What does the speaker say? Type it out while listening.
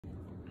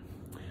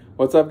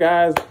What's up,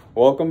 guys?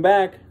 Welcome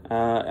back.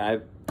 I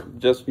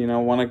just,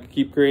 want to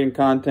keep creating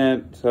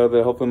content so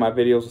that hopefully my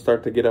videos will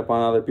start to get up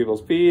on other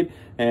people's feed.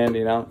 And,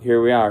 here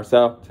we are.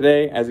 So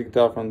today, as you can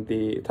tell from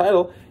the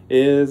title,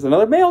 is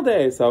another mail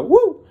day. So,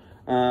 woo!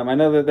 I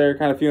know that they're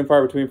kind of few and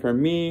far between for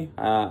me.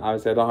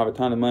 Obviously, I don't have a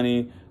ton of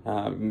money.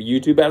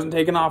 YouTube hasn't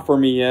taken off for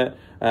me yet.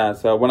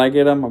 So when I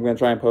get them, I'm going to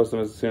try and post them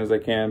as soon as I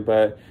can.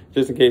 But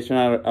just in case you're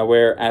not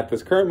aware, at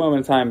this current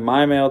moment in time,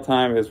 my mail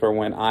time is for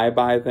when I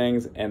buy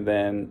things, and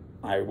then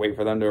I wait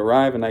for them to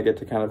arrive, and I get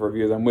to kind of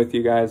review them with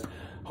you guys.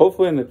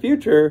 Hopefully in the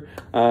future,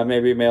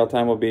 maybe mail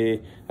time will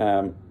be,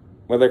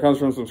 whether it comes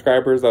from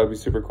subscribers, that would be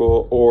super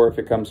cool, or if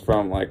it comes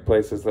from like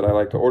places that I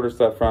like to order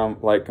stuff from,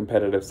 like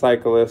Competitive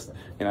Cyclist.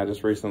 I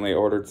just recently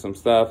ordered some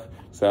stuff.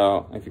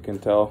 So if you can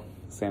tell,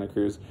 Santa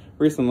Cruz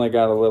recently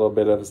got a little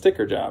bit of a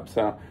sticker job,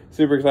 so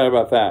super excited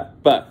about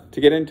that. But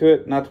to get into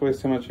it, not to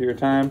waste too much of your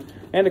time,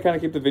 and to kind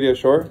of keep the video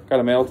short,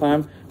 got a mail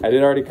time. I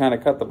did already kind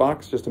of cut the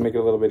box just to make it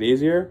a little bit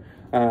easier.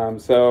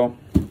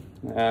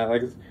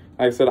 Like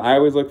I said, I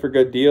always look for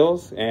good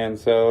deals, and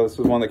so this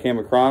was one that came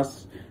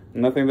across.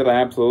 Nothing that I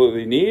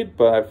absolutely need,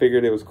 but I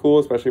figured it was cool,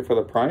 especially for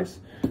the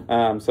price.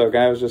 So a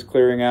guy was just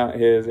clearing out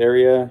his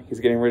area. He's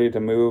getting ready to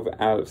move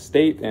out of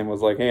state and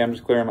was like, hey, I'm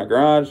just clearing my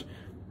garage.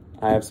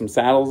 I have some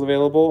saddles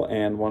available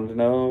and wanted to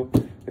know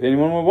if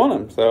anyone would want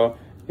them. So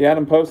he had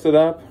them posted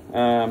up.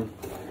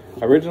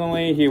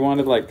 Originally, he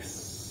wanted like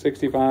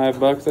 65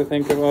 bucks, I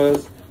think it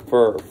was,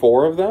 for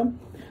 4 of them.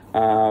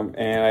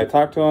 And I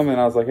talked to him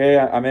and I was like, hey,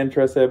 I'm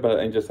interested,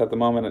 but just at the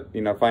moment,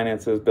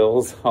 finances,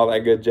 bills, all that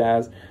good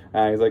jazz.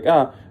 He's like,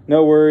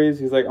 no worries.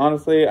 He's like,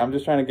 honestly, I'm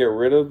just trying to get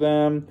rid of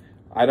them.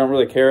 I don't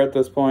really care at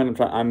this point.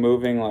 I'm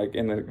moving like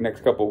in the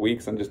next couple of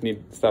weeks and just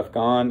need stuff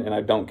gone, and I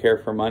don't care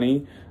for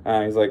money.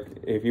 He's like,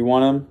 if you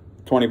want them,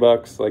 20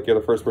 bucks. Like, you're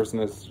the first person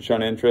that's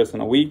shown interest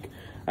in a week.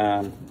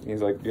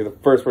 He's like, you're the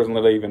first person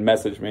that even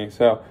messaged me.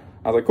 So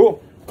I was like,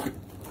 cool.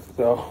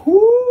 So,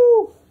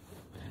 woo!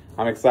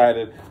 I'm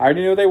excited. I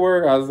already knew what they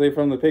were, obviously,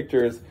 from the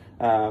pictures,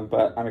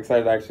 but I'm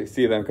excited to actually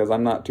see them because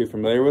I'm not too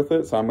familiar with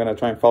it. So I'm going to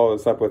try and follow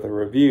this up with a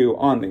review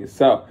on these.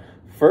 So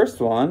first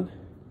one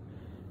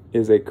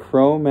is a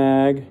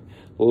Cro-Mag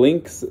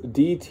Lynx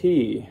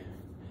DT.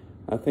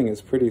 That thing is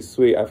pretty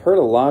sweet. I've heard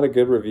a lot of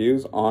good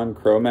reviews on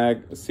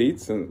Cro-Mag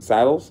seats and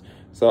saddles,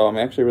 so I'm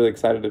actually really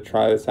excited to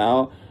try this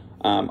out.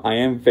 I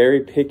am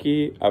very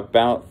picky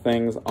about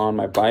things on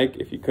my bike,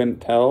 if you couldn't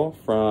tell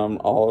from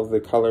all of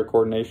the color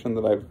coordination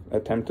that I've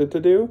attempted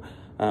to do.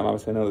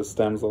 Obviously, I know the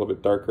stem's a little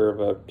bit darker of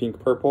a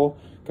pink-purple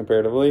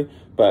comparatively,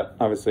 but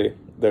obviously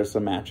there's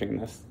some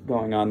matchingness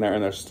going on there,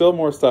 and there's still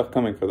more stuff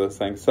coming for this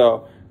thing.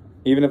 So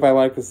even if I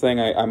like this thing,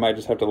 I might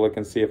just have to look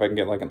and see if I can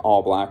get like an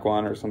all-black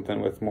one or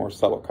something with more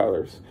subtle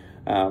colors.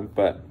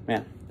 But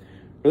man,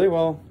 really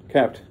well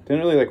kept. Didn't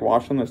really like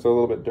wash them. They're still a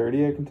little bit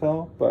dirty, I can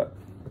tell, but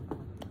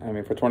I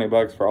mean, for 20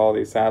 bucks for all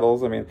these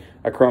saddles, I mean,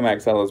 a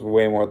Cro-Mag saddle is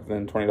way more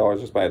than $20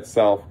 just by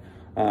itself.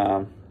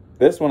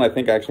 This one I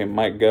think actually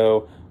might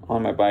go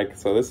on my bike.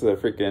 So this is a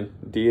freaking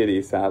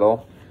Deity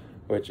saddle,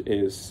 which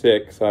is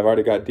sick. So I've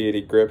already got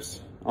Deity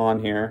grips on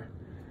here.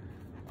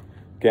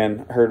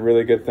 Again, heard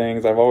really good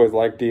things. I've always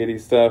liked Deity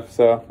stuff.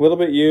 So a little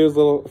bit used,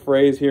 little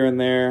frays here and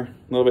there, a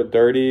little bit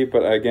dirty.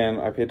 But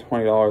again, I paid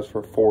 $20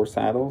 for 4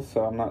 saddles,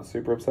 so I'm not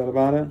super upset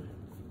about it.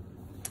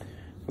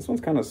 This one's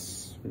kind of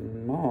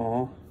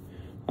small.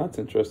 That's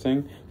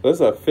interesting. So this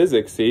is a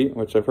physics seat,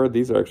 which I've heard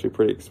these are actually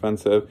pretty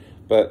expensive,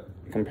 but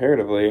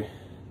comparatively,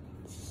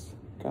 it's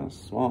kind of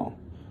small.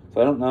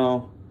 So I don't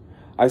know.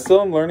 I still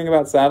am learning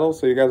about saddles,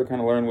 so you guys will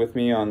kind of learn with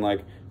me on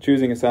like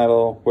choosing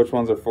a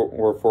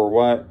were for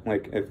what,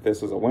 like if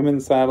this is a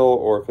women's saddle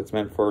or if it's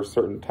meant for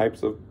certain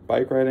types of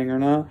bike riding or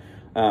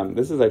not.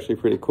 This is actually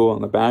pretty cool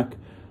on the back.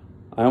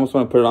 I almost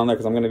want to put it on there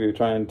because I'm going to be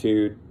trying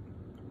to,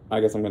 I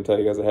guess I'm going to tell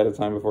you guys ahead of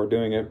time before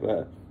doing it,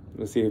 but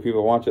to see if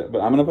people watch it.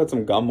 But I'm going to put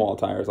some gum wall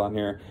tires on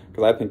here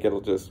because I think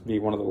it'll just be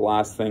one of the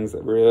last things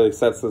that really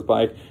sets this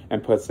bike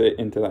and puts it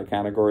into that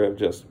category of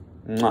just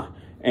mwah.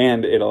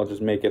 And it'll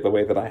just make it the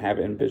way that I have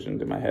it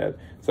envisioned in my head.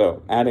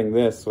 So adding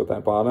this with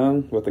that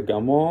bottom, with the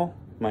gum wall,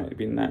 might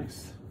be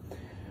nice.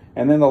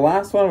 And then the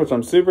last one, which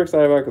I'm super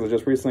excited about because I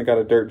just recently got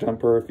a dirt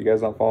jumper. If you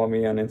guys don't follow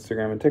me on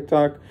Instagram and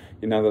TikTok,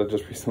 you know that I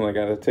just recently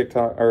got a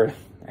TikTok, or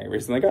I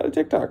recently got a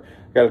TikTok.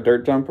 I got a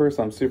dirt jumper,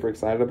 so I'm super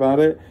excited about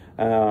it.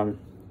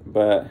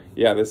 But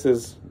yeah, this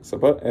is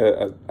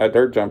a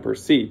dirt jumper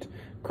seat,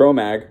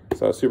 Cro-Mag,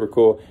 so super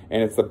cool.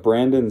 And it's the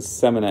Brandon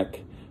Semenuk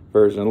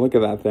version. Look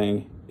at that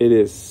thing. It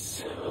is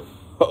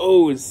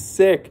so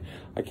sick.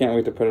 I can't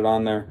wait to put it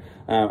on there.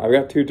 I've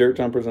got 2 dirt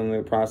jumpers in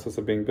the process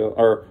of being built,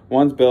 or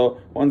one's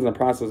built, one's in the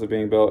process of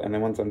being built, and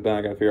then once I'm done,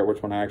 I gotta figure out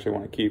which one I actually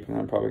want to keep, and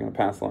I'm probably gonna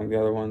pass along the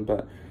other one,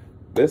 but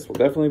this will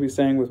definitely be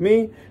staying with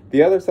me.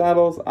 The other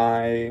saddles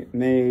I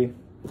may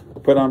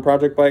put on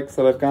project bikes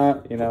that I've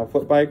got,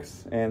 flip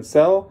bikes, and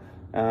sell,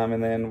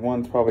 and then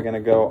one's probably gonna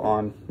go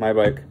on my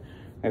bike. Like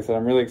I said,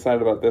 I'm really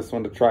excited about this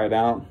one to try it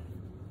out.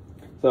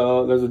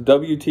 So there's a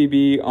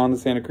WTB on the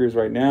Santa Cruz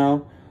right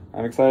now.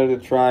 I'm excited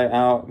to try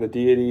out the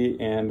Deity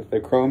and the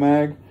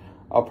Cro-Mag.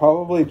 I'll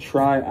probably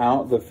try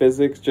out the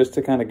physics just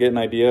to kind of get an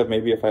idea of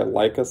maybe if I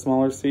like a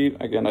smaller seat.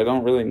 Again, I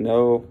don't really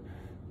know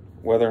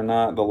whether or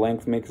not the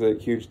length makes a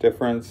huge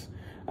difference.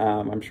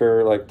 I'm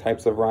sure like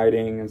types of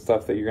riding and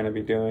stuff that you're going to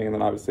be doing, and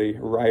then obviously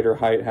rider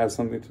height has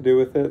something to do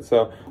with it.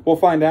 So we'll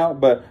find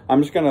out, but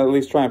I'm just going to at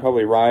least try and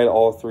probably ride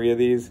all 3 of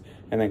these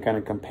and then kind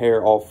of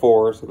compare all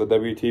 4. So the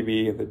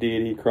WTB, the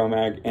Deity,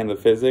 Cro-Mag, and the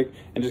Physic,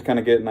 and just kind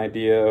of get an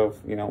idea of,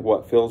 you know,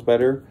 what feels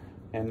better,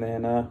 and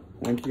then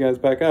link you guys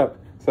back up.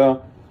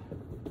 So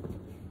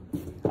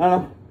I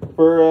don't know,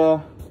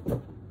 for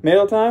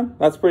mail time,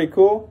 that's pretty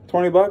cool.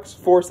 20 bucks,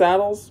 4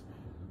 saddles,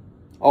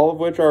 all of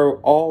which are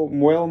all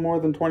well more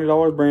than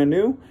 $20 brand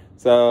new,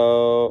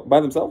 so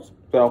by themselves.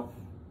 So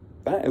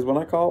that is what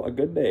I call a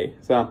good day.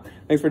 So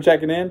thanks for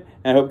checking in,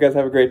 and I hope you guys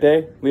have a great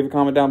day. Leave a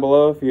comment down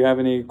below if you have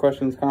any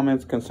questions,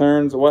 comments,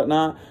 concerns,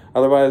 whatnot.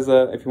 Otherwise,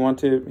 if you want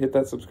to, hit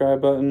that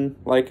subscribe button,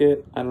 like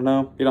it. I don't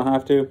know, you don't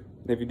have to.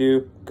 If you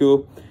do,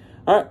 cool.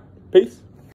 All right, peace.